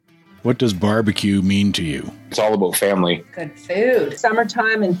What does barbecue mean to you? It's all about family. Good food.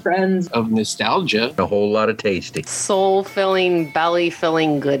 Summertime and friends. Of nostalgia. A whole lot of tasty. Soul-filling,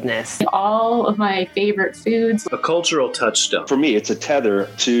 belly-filling goodness. All of my favorite foods. A cultural touchstone. For me, it's a tether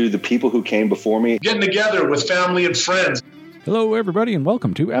to the people who came before me. Getting together with family and friends. Hello, everybody, and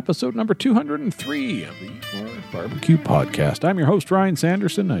welcome to episode number 203 of the Barbecue Podcast. I'm your host, Ryan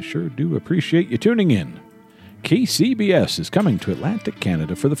Sanderson. I sure do appreciate you tuning in. KCBS is coming to Atlantic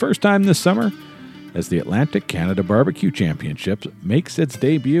Canada for the first time this summer as the Atlantic Canada Barbecue Championships makes its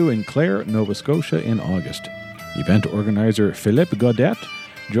debut in Clare, Nova Scotia in August. Event organizer Philippe Godet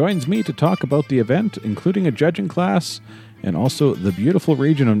joins me to talk about the event, including a judging class and also the beautiful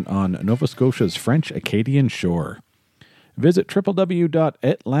region on Nova Scotia's French Acadian shore. Visit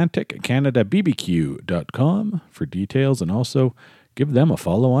www.atlanticcanadabbq.com for details and also give them a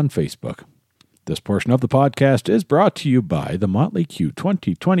follow on Facebook. This portion of the podcast is brought to you by the Motley Q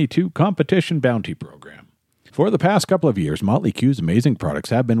 2022 Competition Bounty Program. For the past couple of years, Motley Q's amazing products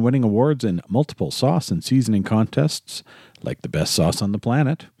have been winning awards in multiple sauce and seasoning contests, like the best sauce on the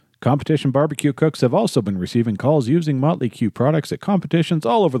planet. Competition barbecue cooks have also been receiving calls using Motley Q products at competitions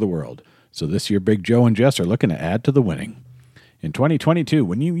all over the world. So this year, Big Joe and Jess are looking to add to the winning. In 2022,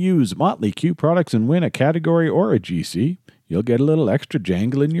 when you use Motley Q products and win a category or a GC, you'll get a little extra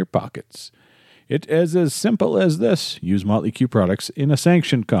jangle in your pockets. It is as simple as this. Use Motley Q products in a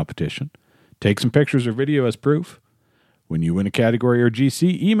sanctioned competition. Take some pictures or video as proof. When you win a category or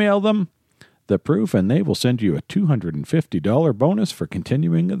GC, email them the proof and they will send you a $250 bonus for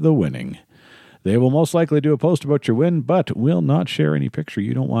continuing the winning. They will most likely do a post about your win, but will not share any picture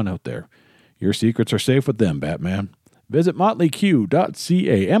you don't want out there. Your secrets are safe with them, Batman. Visit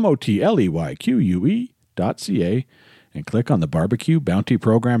motleyq.ca, motleyqe.ca, and click on the Barbecue Bounty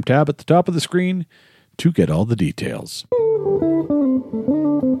Program tab at the top of the screen to get all the details.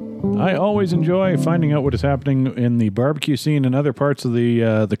 I always enjoy finding out what is happening in the barbecue scene in other parts of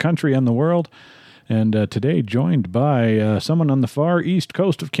the country and the world. And today, joined by someone on the far east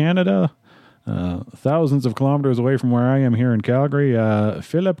coast of Canada, thousands of kilometers away from where I am here in Calgary,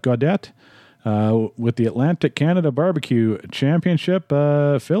 Philippe Godet, with the Atlantic Canada Barbecue Championship.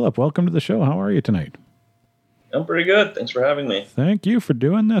 Philip, welcome to the show. How are you tonight? I'm pretty good. Thanks for having me. Thank you for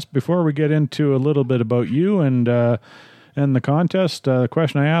doing this. Before we get into a little bit about you and the contest, the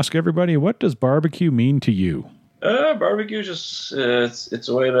question I ask everybody, what does barbecue mean to you? Barbecue is just, it's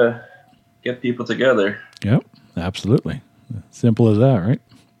a way to get people together. Yep, absolutely. Simple as that, right?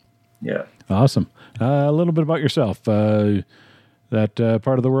 Yeah. Awesome. A little bit about yourself. That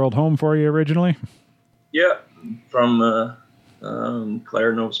part of the world home for you originally? Yeah, from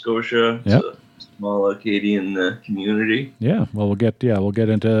Clare, Nova Scotia. Yep. Small Acadian community. Yeah, well, we'll get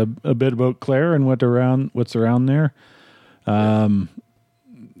into a bit about Clare and what's around there.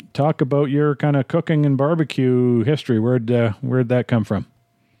 Talk about your kind of cooking and barbecue history. Where'd that come from?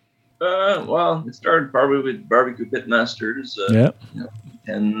 Well, it started probably with Barbecue Pitmasters.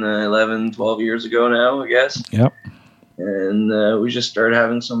 10, 11, 12 years ago now, I guess. Yep. And we just started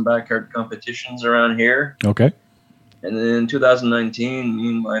having some backyard competitions around here. Okay. And then in 2019, me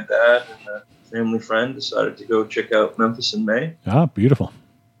and my dad and a family friend decided to go check out Memphis in May. Ah, beautiful.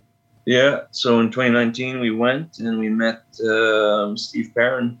 Yeah, so in 2019 we went and we met Steve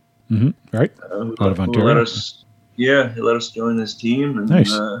Perrin. Mm-hmm. Right, who out of Ontario. He let us join his team. And,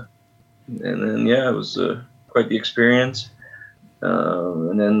 nice. And then, it was quite the experience.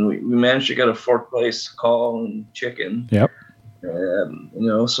 And then we managed to get a fourth place call in chicken. Yep.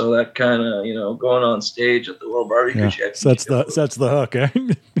 So that kind of, going on stage at the World Barbecue Championship. Sets the hook, eh?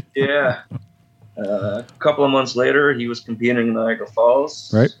 Yeah. A couple of months later, he was competing in Niagara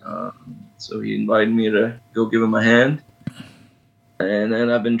Falls. Right. So he invited me to go give him a hand. And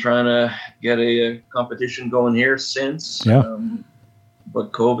then I've been trying to get a competition going here since. Yeah.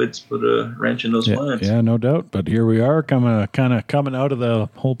 But COVID's put a wrench in those plans. Yeah, no doubt. But here we are, coming out of the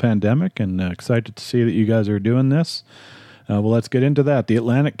whole pandemic, and excited to see that you guys are doing this. Well, let's get into that. The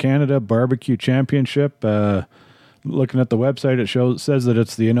Atlantic Canada Barbecue Championship. Looking at the website, it says that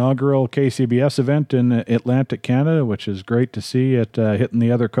it's the inaugural KCBS event in Atlantic Canada, which is great to see it hitting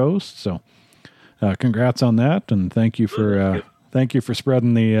the other coast. So, congrats on that, and thank you for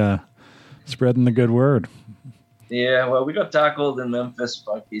spreading the good word. Yeah, well, we got tackled in Memphis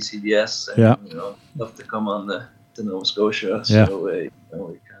by KCBS, and love to come on to Nova Scotia. Yeah. So we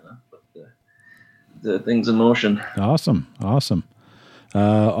kind of put the things in motion. Awesome.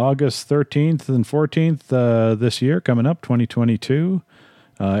 August 13th and 14th this year, coming up, 2022.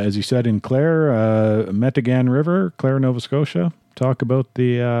 As you said, in Clare, Metagan River, Clare, Nova Scotia. Talk about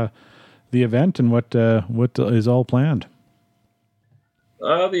the event and what is all planned.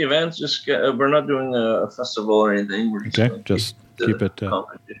 The events we're not doing a festival or anything. We're just keep it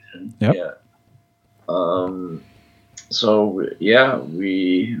competition. Yep. Yeah. So yeah,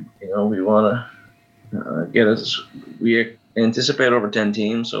 we want to get us. We anticipate over 10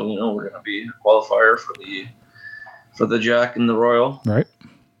 teams, so we're going to be a qualifier for the Jack and the Royal. Right.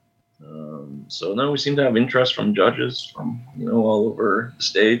 So now we seem to have interest from judges from all over the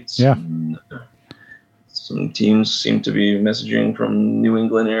states. Yeah. And, some teams seem to be messaging from New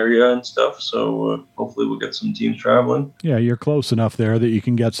England area and stuff. So hopefully we'll get some teams traveling. Yeah, you're close enough there that you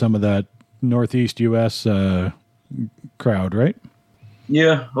can get some of that Northeast U.S. Crowd, right?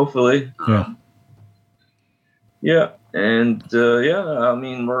 Yeah, hopefully. Yeah. Yeah, and I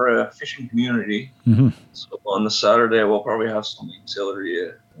mean, we're a fishing community. Mm-hmm. So on the Saturday, we'll probably have some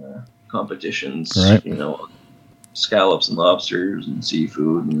auxiliary competitions, right. Scallops and lobsters and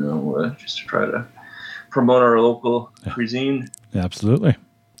seafood, just to try to promote our local cuisine. Absolutely.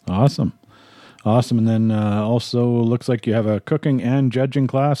 Awesome. And then also looks like you have a cooking and judging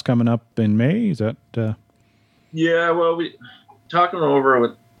class coming up in May. Is that? Yeah, well, we talking over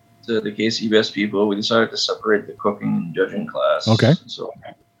with the KCBS people, we decided to separate the cooking and judging class. Okay. So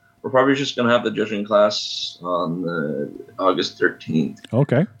we're probably just going to have the judging class on August 13th.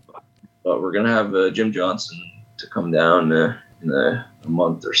 Okay. But we're going to have Jim Johnson to come down in a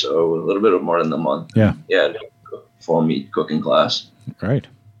month or so, a little bit more than a month. Yeah. Yeah, for meat cooking class. Right.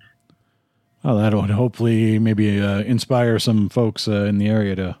 Well, that would hopefully maybe inspire some folks in the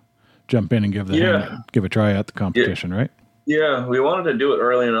area to jump in and give a try at the competition, right? Yeah, we wanted to do it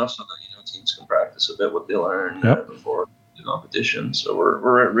early enough so that teams can practice a bit what they learn before the competition. So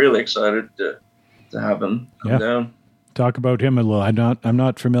we're really excited to have him come down. Talk about him a little. I'm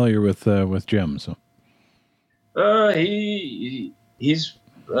not familiar with Jim, so. He's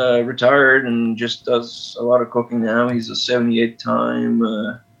retired and just does a lot of cooking now. He's a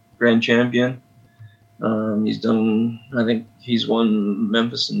 78-time grand champion. He's done, I think he's won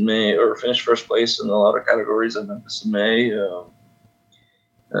Memphis in May, or finished first place in a lot of categories at Memphis in May.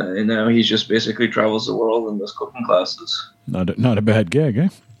 And now he just basically travels the world and does cooking classes. Not a bad gig, eh?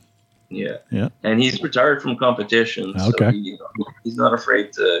 Yeah. Yeah. And he's retired from competition. Okay. So he's not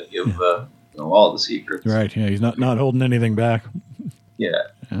afraid to give all the secrets. Right. Yeah. He's not holding anything back. Yeah.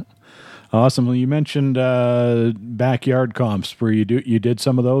 Awesome. Well, you mentioned backyard comps. Where you did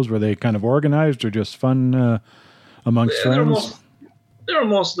some of those? Were they kind of organized or just fun amongst friends? They were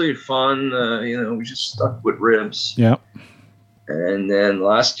mostly fun. We just stuck with ribs. Yeah. And then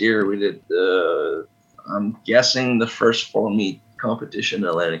last year we did I'm guessing the first 4-meat competition in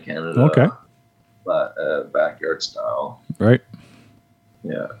Atlantic Canada. Okay. Backyard style. Right.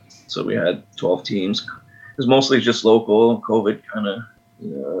 Yeah. So we had 12 teams. It was mostly just local. COVID kind of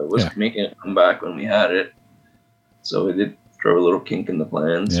was making it come back when we had it. So we did throw a little kink in the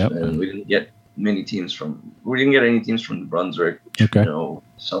plans. Yep. And we didn't get any teams from New Brunswick, which,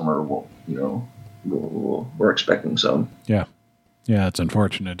 summer, we're expecting some. Yeah. Yeah, it's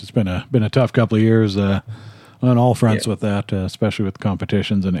unfortunate. It's been a tough couple of years on all fronts with that, especially with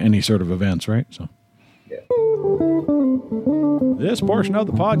competitions and any sort of events, right? So. Yeah. This portion of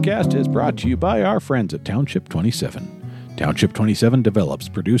the podcast is brought to you by our friends at Township 27. Township 27 develops,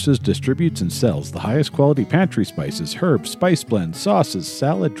 produces, distributes, and sells the highest quality pantry spices, herbs, spice blends, sauces,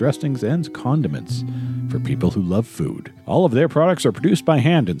 salad dressings, and condiments for people who love food. All of their products are produced by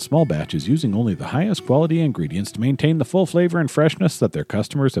hand in small batches using only the highest quality ingredients to maintain the full flavor and freshness that their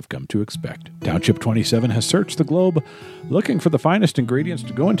customers have come to expect. Township 27 has searched the globe looking for the finest ingredients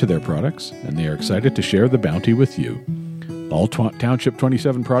to go into their products, and they are excited to share the bounty with you. All Township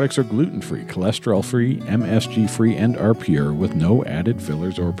 27 products are gluten-free, cholesterol-free, MSG-free, and are pure with no added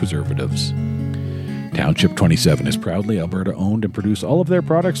fillers or preservatives. Township 27 is proudly Alberta-owned and produce all of their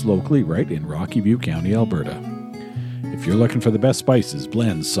products locally right in Rocky View County, Alberta. If you're looking for the best spices,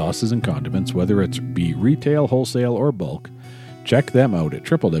 blends, sauces, and condiments, whether it's be retail, wholesale, or bulk, check them out at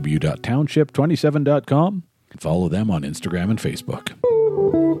www.township27.com and follow them on Instagram and Facebook.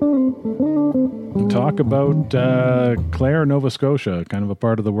 Talk about Clare, Nova Scotia, kind of a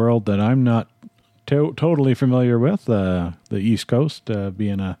part of the world that I'm not totally familiar with, the East Coast,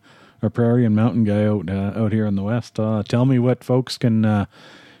 being a prairie and mountain guy out here in the West. Tell me what folks can,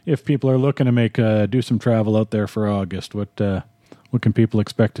 if people are looking to make do some travel out there for August, what can people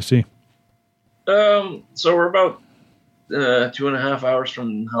expect to see? So we're about 2.5 hours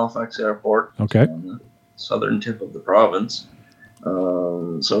from Halifax Airport. Okay. On the southern tip of the province.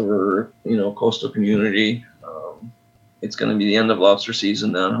 So we're, coastal community. It's going to be the end of lobster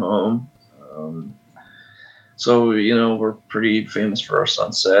season down home. So, we're pretty famous for our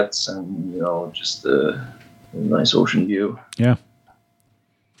sunsets and, just the nice ocean view. Yeah.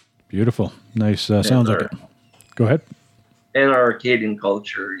 Beautiful. Nice. Sounds like it. Go ahead. And our Acadian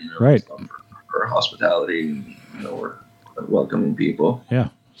culture, Right. For hospitality, we're welcoming people. Yeah.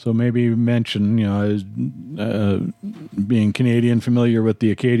 So maybe mention, as being Canadian, familiar with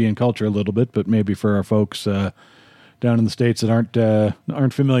the Acadian culture a little bit, but maybe for our folks down in the States that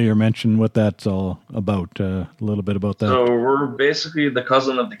aren't familiar, mention what that's all about. A little bit about that. So we're basically the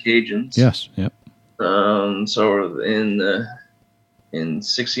cousin of the Cajuns. Yes. Yep. So in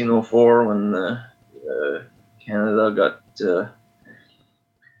 1604, when Canada got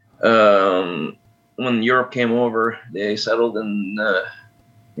when Europe came over, they settled in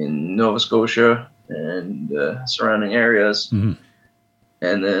Nova Scotia and surrounding areas, Mm-hmm.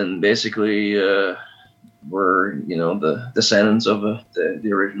 and then basically we're the descendants of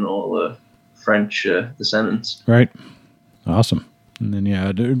the original French descendants. Right. Awesome. And then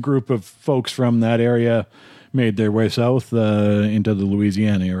a group of folks from that area made their way south into the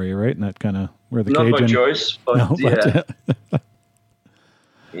Louisiana area, right? And that kind of where the Not Cajun. by choice, but No,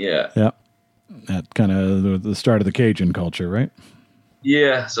 yeah. Yeah. That kind of the start of the Cajun culture, right?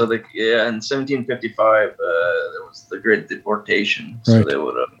 Yeah. So in 1755 there was the Great Deportation. So Right. they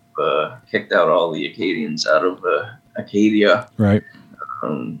would have kicked out all the Acadians out of Acadia. Right.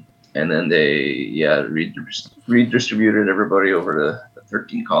 And then they redistributed everybody over to the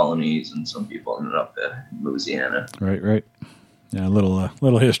 13 colonies, and some people ended up in Louisiana. Right. Yeah, a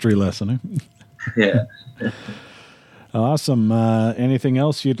little history lesson. Yeah. Awesome. Anything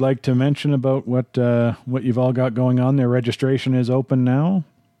else you'd like to mention about what you've all got going on there? Registration is open now.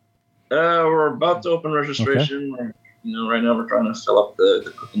 We're about to open registration. Okay. Right now we're trying to fill up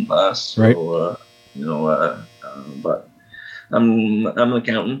the cooking class. So, Right. But I'm an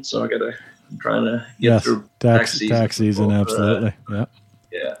accountant, so I'm trying to get through tax season, before, absolutely. Yeah.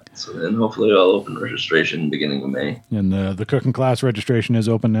 Yeah. So then hopefully I'll open registration beginning of May. And the cooking class registration is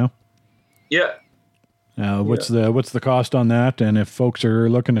open now. Yeah. What's the cost on that? And if folks are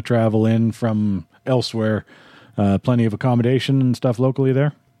looking to travel in from elsewhere, plenty of accommodation and stuff locally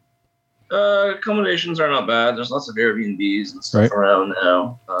there? Accommodations are not bad. There's lots of Airbnbs and stuff Right. around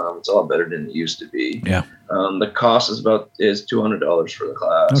now. It's a lot better than it used to be. Yeah. The cost is $200 for the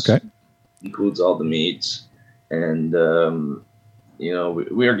class. Okay. Includes all the meats, and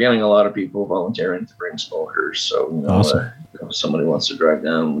we are getting a lot of people volunteering to bring smokers. So Awesome. If somebody wants to drive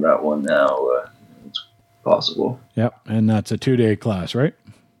down that one now, it's possible. Yep. And that's a 2-day class, right?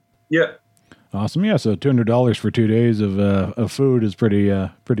 Yeah. Awesome. Yeah. So $200 for 2 days of food is pretty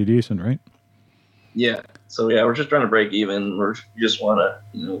decent, right? Yeah. So we're just trying to break even. We just want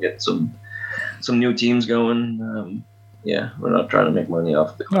to get some new teams going. We're not trying to make money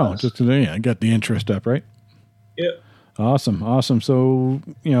off the class. No, just get the interest up, right? Yeah. Awesome. So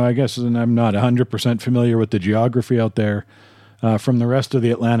I guess, and I'm not 100% familiar with the geography out there from the rest of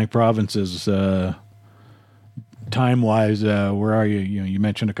the Atlantic provinces. Time-wise, where are you? You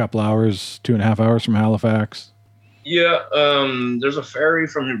mentioned a couple hours, 2.5 hours from Halifax. Yeah, there's a ferry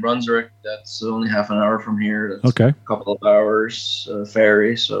from New Brunswick that's only half an hour from here. That's Okay. a couple of hours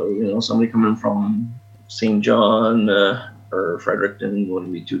ferry. So somebody coming from St. John or Fredericton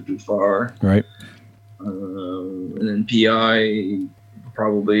wouldn't be too far. Right. And then PI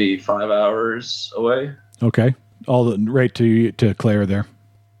probably 5 hours away. Okay. All right to Clare there.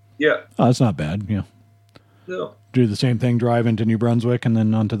 Yeah. Oh, that's not bad. Yeah. No. Do the same thing, drive into New Brunswick and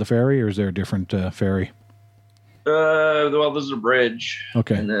then onto the ferry, or is there a different ferry? Well, there's a bridge.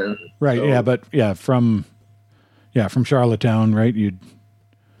 Okay. And then Right. so Yeah, but from Charlottetown, right? you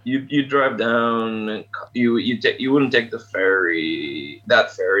drive down. And you wouldn't take the ferry.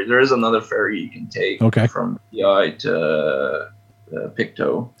 That ferry. There is another ferry you can take. Okay. From PI to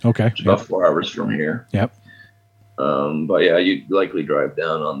Pictou. Okay. It's about 4 hours from here. Yep. But yeah, you'd likely drive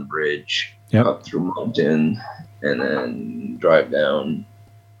down on the bridge, Yep. up through Moncton, and then drive down.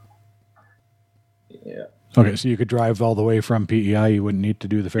 Yeah. Okay, so you could drive all the way from PEI. You wouldn't need to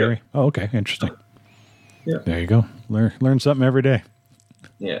do the ferry. Yep. Oh, okay, interesting. Yeah. There you go. Learn something every day.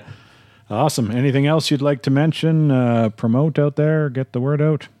 Yeah. Awesome. Anything else you'd like to mention? Promote out there. Get the word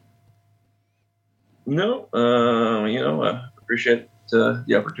out. No. I appreciate the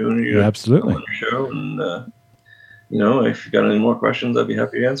opportunity. Yeah, absolutely. To come on your show, and if you got any more questions, I'd be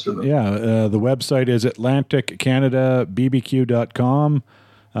happy to answer them. Yeah, the website is AtlanticCanadaBBQ.com.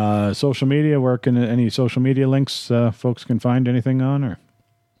 Social media, any social media links folks can find anything on? Or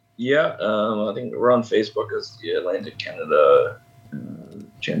Yeah, I think we're on Facebook as the Atlantic Canada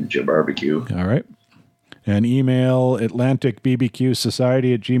Championship Barbecue. All right. And email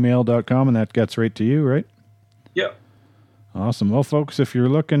AtlanticBBQSociety@gmail.com, and that gets right to you, right? Yeah. Awesome. Well, folks, if you're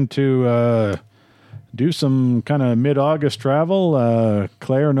looking to do some kind of mid-August travel.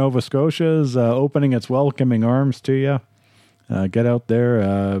 Clare, Nova Scotia is opening its welcoming arms to you. Get out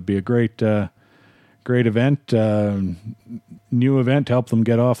there. Be a great event. New event. Help them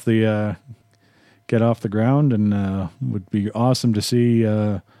get off the ground, and would be awesome to see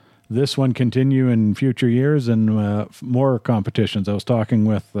this one continue in future years and more competitions. I was talking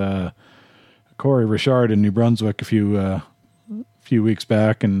with Corey Richard in New Brunswick a few weeks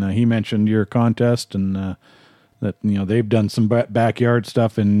back, and he mentioned your contest and that they've done some backyard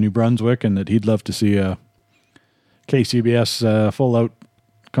stuff in New Brunswick, and that he'd love to see a KCBS full out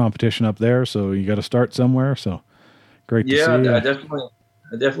competition up there. So you got to start somewhere. So great to see. Yeah, I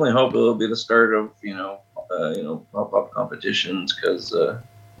definitely hope it'll be the start of pop-up competitions, because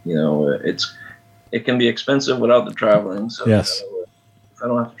it can be expensive without the traveling. So yes. If I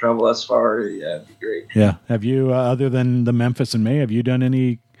don't have to travel as far, yeah, it'd be great. Yeah. Have you, other than the Memphis in May, have you done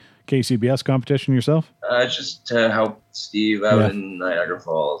any KCBS competition yourself? Just to help Steve out in Niagara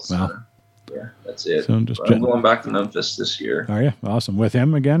Falls. Wow. Yeah, that's it. So I'm going back to Memphis this year. Are you? Awesome. With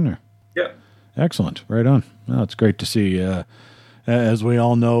him again? Or? Yeah. Excellent. Right on. Well, it's great to see. As we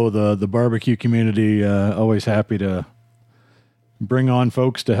all know, the barbecue community always happy to bring on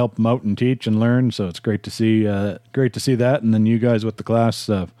folks to help them out and teach and learn. So it's great to see that, and then you guys with the class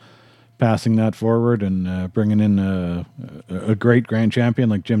passing that forward and bringing in a great grand champion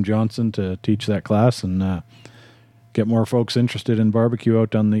like Jim Johnson to teach that class and get more folks interested in barbecue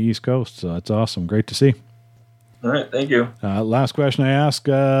out on the East Coast. So that's awesome. Great to see. All right, thank you. Last question I ask,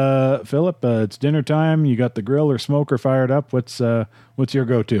 Philip. It's dinner time. You got the grill or smoker fired up. What's your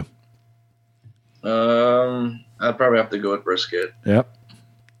go-to? I'd probably have to go with brisket. Yep.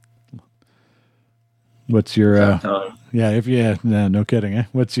 What's your no kidding, eh?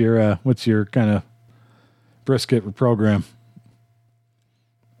 What's your kind of brisket program?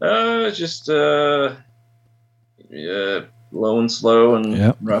 Just low and slow,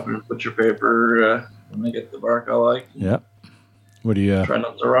 and wrap it in butcher paper when I get the bark I like. Yep. What do you try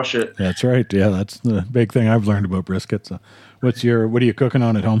not to rush it? That's right. Yeah, that's the big thing I've learned about brisket. So what are you cooking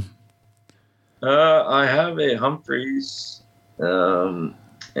on at home? I have a Humphreys and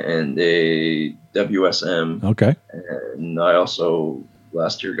a WSM. Okay. And I also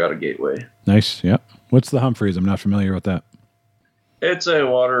last year got a Gateway. Nice. Yeah. What's the Humphreys? I'm not familiar with that. It's a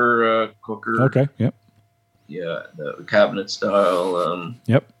water cooker. Okay. Yep. Yeah, the cabinet style.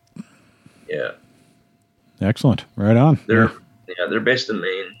 Yep. Yeah. Excellent. Right on. They're based in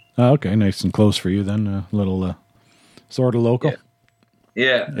Maine. Oh, okay. Nice and close for you then. A little sort of local.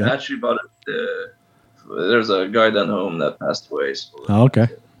 Yeah. Actually bought it. There's a guy down home that passed away. So okay.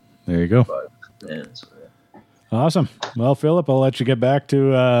 There you go. Yeah. Awesome. Well, Philip, I'll let you get back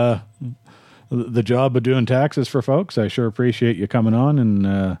to the job of doing taxes for folks. I sure appreciate you coming on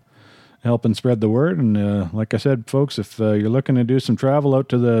and helping spread the word. And like I said, folks, if you're looking to do some travel out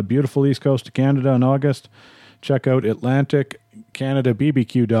to the beautiful east coast of Canada in August, check out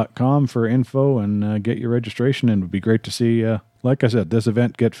AtlanticCanadaBBQ.com for info and get your registration. And it would be great to see, like I said, this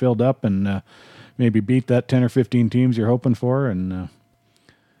event get filled up and maybe beat that 10 or 15 teams you're hoping for and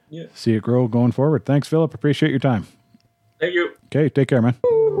see it grow going forward. Thanks, Philip. Appreciate your time. Thank you. Okay, take care, man.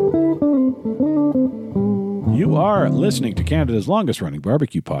 You are listening to Canada's longest-running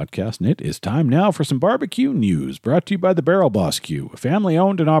barbecue podcast, and it is time now for some barbecue news, brought to you by the Barrel Boss Q, a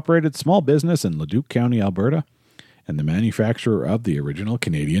family-owned and operated small business in Leduc County, Alberta, and the manufacturer of the original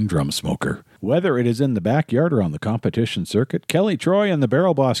Canadian drum smoker. Whether it is in the backyard or on the competition circuit, Kelly Troy and the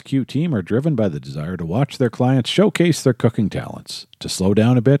Barrel Boss Q team are driven by the desire to watch their clients showcase their cooking talents, to slow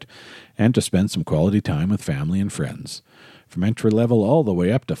down a bit, and to spend some quality time with family and friends. From entry-level all the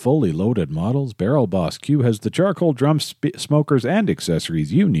way up to fully loaded models, Barrel Boss Q has the charcoal drum smokers and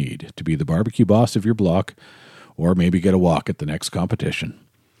accessories you need to be the barbecue boss of your block, or maybe get a walk at the next competition.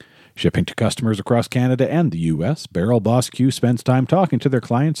 Shipping to customers across Canada and the U.S., Barrel Boss Q spends time talking to their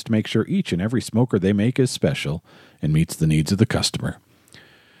clients to make sure each and every smoker they make is special and meets the needs of the customer.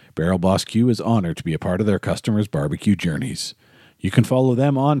 Barrel Boss Q is honored to be a part of their customers' barbecue journeys. You can follow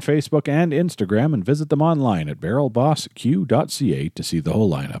them on Facebook and Instagram and visit them online at barrelbossq.ca to see the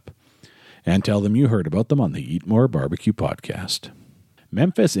whole lineup. And tell them you heard about them on the Eat More Barbecue podcast.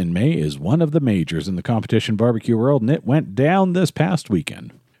 Memphis in May is one of the majors in the competition barbecue world, and it went down this past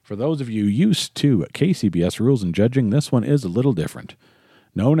weekend. For those of you used to KCBS rules and judging, this one is a little different.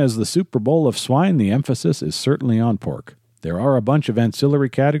 Known as the Super Bowl of Swine, the emphasis is certainly on pork. There are a bunch of ancillary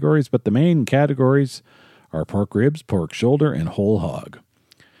categories, but the main categories are pork ribs, pork shoulder, and whole hog.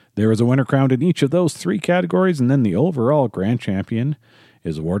 There is a winner crowned in each of those three categories, and then the overall grand champion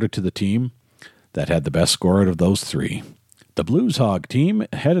is awarded to the team that had the best score out of those three. The Blues Hog team,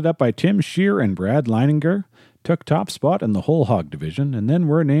 headed up by Tim Shear and Brad Leininger, took top spot in the whole hog division and then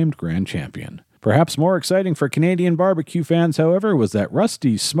were named grand champion. Perhaps more exciting for Canadian barbecue fans, however, was that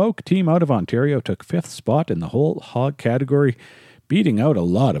Rusty's Smoke team out of Ontario took 5th spot in the whole hog category, beating out a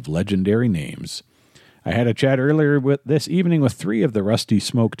lot of legendary names. I had a chat earlier this evening with 3 of the Rusty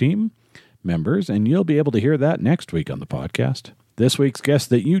Smoke team members, and you'll be able to hear that next week on the podcast. This week's guest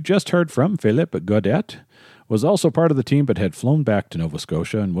that you just heard from, Philippe Godet, was also part of the team but had flown back to Nova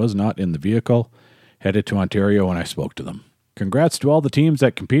Scotia and was not in the vehicle, headed to Ontario when I spoke to them. Congrats to all the teams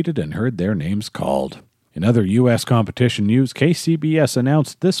that competed and heard their names called. In other U.S. competition news, KCBS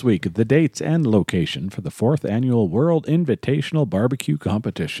announced this week the dates and location for the 4th Annual World Invitational Barbecue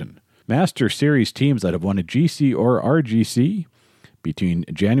Competition. Master Series teams that have won a GC or RGC between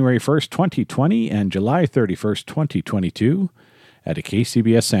January 1st, 2020 and July 31st, 2022 at a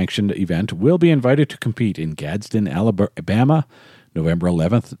KCBS-sanctioned event will be invited to compete in Gadsden, Alabama, November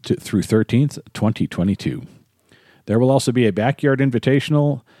 11th through 13th, 2022. There will also be a Backyard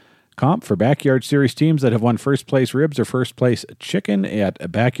Invitational comp for Backyard Series teams that have won first place ribs or first place chicken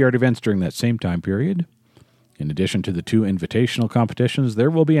at backyard events during that same time period. In addition to the 2 invitational competitions,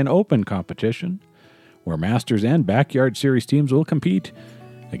 there will be an open competition where Masters and Backyard Series teams will compete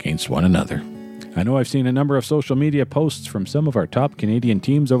against one another. I know I've seen a number of social media posts from some of our top Canadian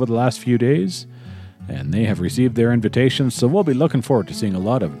teams over the last few days, and they have received their invitations, so we'll be looking forward to seeing a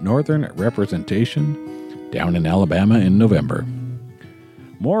lot of northern representation down in Alabama in November.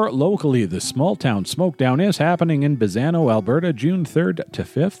 More locally, the Small Town Smokedown is happening in Bizano, Alberta, June 3rd to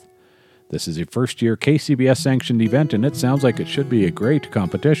 5th. This is a first-year KCBS-sanctioned event, and it sounds like it should be a great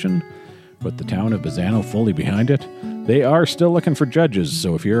competition, with the town of Bizano fully behind it. They are still looking for judges,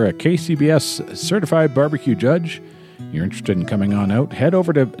 so if you're a KCBS certified barbecue judge, you're interested in coming on out, head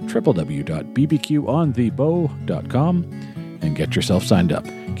over to www.bbqonthebow.com and get yourself signed up.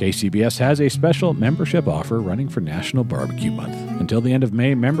 KCBS has a special membership offer running for National Barbecue Month. Until the end of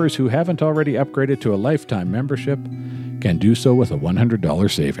May, members who haven't already upgraded to a lifetime membership can do so with a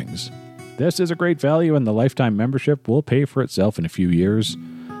 $100 savings. This is a great value, and the lifetime membership will pay for itself in a few years,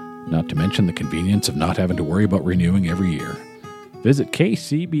 not to mention the convenience of not having to worry about renewing every year. Visit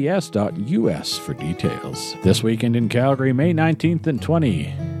kcbs.us for details. This weekend in Calgary, May 19th and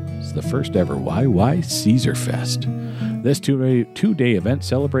 20th, is the first ever YY Caesar Fest. This two-day event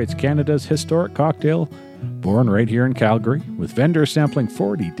celebrates Canada's historic cocktail, born right here in Calgary, with vendors sampling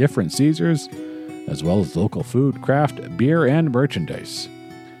 40 different Caesars, as well as local food, craft, beer, and merchandise.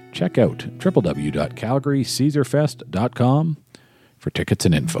 Check out www.calgarycaesarfest.com for tickets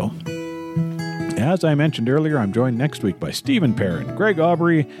and info. As I mentioned earlier, I'm joined next week by Stephen Perrin, Greg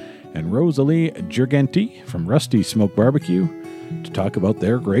Aubry, and Rosalie Girgenti from Rusty Smoke Barbecue to talk about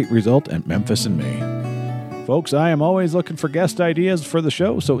their great result at Memphis in May. Folks, I am always looking for guest ideas for the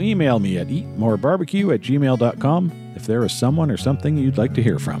show, so email me at eatmorebarbecue@gmail.com if there is someone or something you'd like to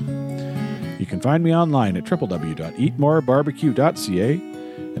hear from. You can find me online at www.eatmorebarbecue.ca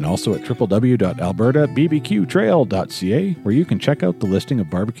and also at www.albertabbqtrail.ca, where you can check out the listing of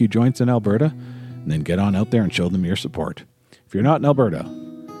barbecue joints in Alberta and then get on out there and show them your support. If you're not in Alberta,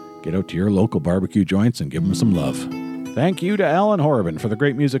 get out to your local barbecue joints and give them some love. Thank you to Alan Horabin for the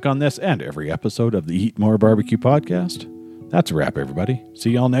great music on this and every episode of the Eat More Barbecue podcast. That's a wrap, everybody.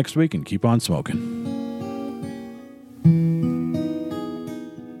 See y'all next week and keep on smoking.